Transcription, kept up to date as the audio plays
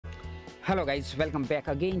Hello guys, welcome back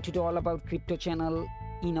again to the All About Crypto channel.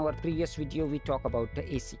 In our previous video we talk about the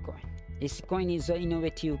AccoinGreen. AccoinGreen is an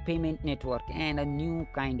innovative payment network and a new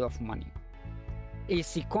kind of money.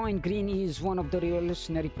 AccoinGreen is one of the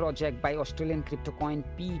revolutionary projects by Australian crypto coin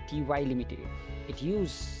PTY Limited. It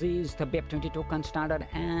uses the Web20 token standard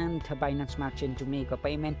and the Binance Smart Chain to make a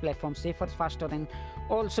payment platform safer, faster and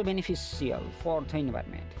also beneficial for the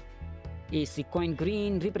environment.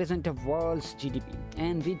 AccoinGreen represents the world's GDP,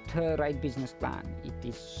 and with the right business plan,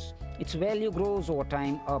 its value grows over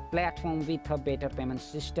time. A platform with a better payment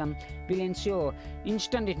system will ensure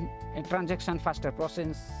instant transaction, faster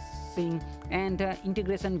processing, and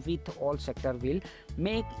integration with all sectors will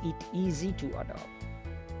make it easy to adopt.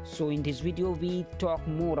 So in this video we talk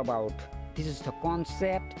more about this is the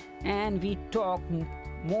concept, and we talk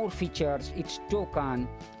more features, its token.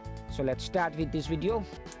 So let's start with this video.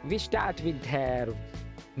 We start with their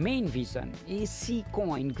main vision.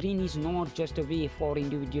 AccoinGreen is not just a way for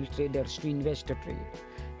individual traders to invest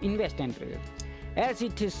and trade, as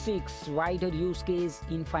it seeks wider use case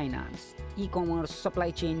in finance, e-commerce, supply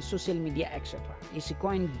chain, social media, etc.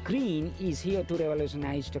 AccoinGreen is here to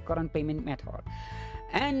revolutionize the current payment method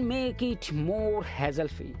and make it more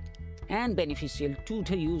hassle-free and beneficial to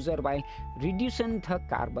the user while reducing the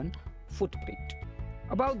carbon footprint.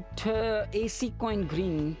 About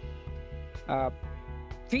AccoinGreen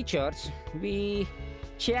features, we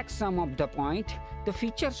check some of the point. The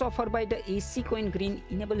features offered by the AccoinGreen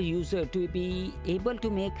enable user to be able to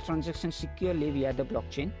make transactions securely via the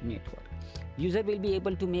blockchain network. User will be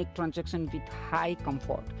able to make transactions with high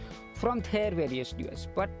comfort from their various devices,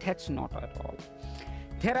 but that's not at all.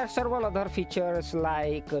 There are several other features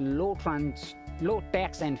like low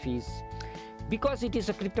tax and fees. Because it is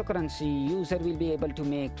a cryptocurrency, user will be able to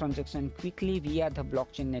make transactions quickly via the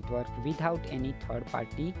blockchain network without any third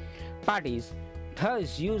parties.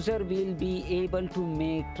 Thus, user will be able to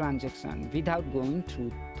make transactions without going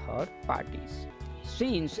through third parties.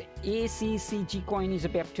 Since ACCG coin is a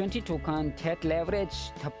Web20 token that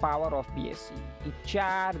leverages the power of BSC, it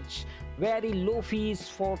charges very low fees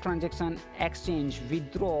for transaction, exchange,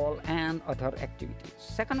 withdrawal, and other activities.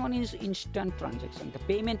 Second one is instant transaction. The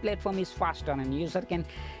payment platform is faster and user can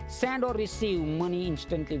send or receive money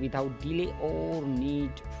instantly without delay or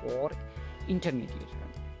need for intermediary.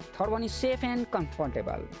 Third one is safe and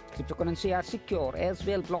comfortable. Cryptocurrency are secure as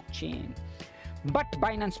well blockchain, but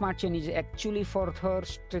Binance Smart Chain is actually further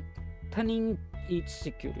strengthening its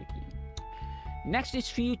security. Next is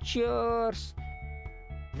feature-rich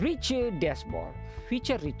dashboard.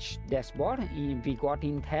 Feature-rich dashboard, we got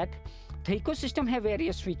in that the ecosystem have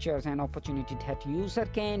various features and opportunity that user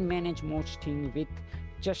can manage most things with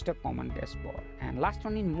just a common dashboard. And last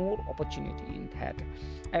one is more opportunity, in that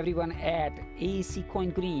everyone at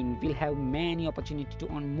AccoinGreen will have many opportunity to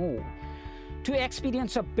earn more, to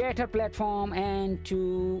experience a better platform, and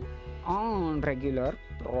to earn regular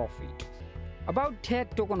profit. About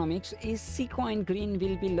that tokenomics, AccoinGreen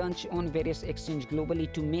will be launched on various exchanges globally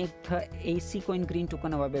to make the AccoinGreen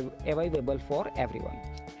token available for everyone.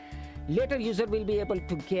 Later, user will be able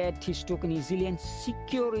to get his token easily and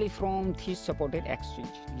securely from his supported exchange.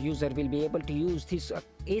 User will be able to use this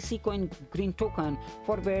AccoinGreen token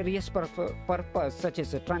for various purposes such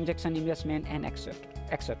as transaction, investment, and etc.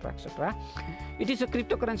 It is a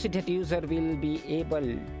cryptocurrency that user will be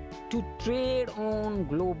able to trade on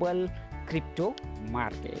global crypto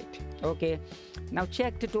market. Okay, now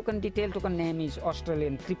check the token detail. Token name is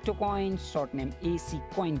Australian crypto coin, short name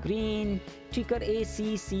AccoinGreen, ticker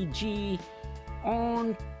ACCG,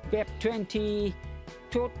 on Web20,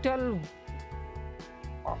 total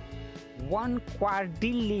 1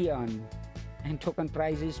 quadrillion, and token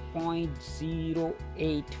price is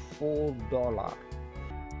 $0.084.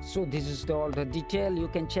 So this is all the detail. You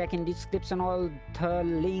can check in description all the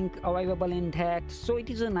link available in that. So it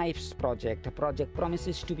is a nice project. The project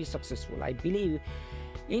promises to be successful. I believe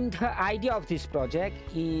in the idea of this project,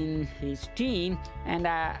 in his team, and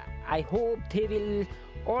I hope they will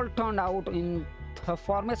all turn out in the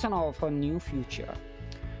formation of a new future.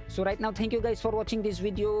 So right now, thank you guys for watching this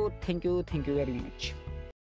video. Thank you very much.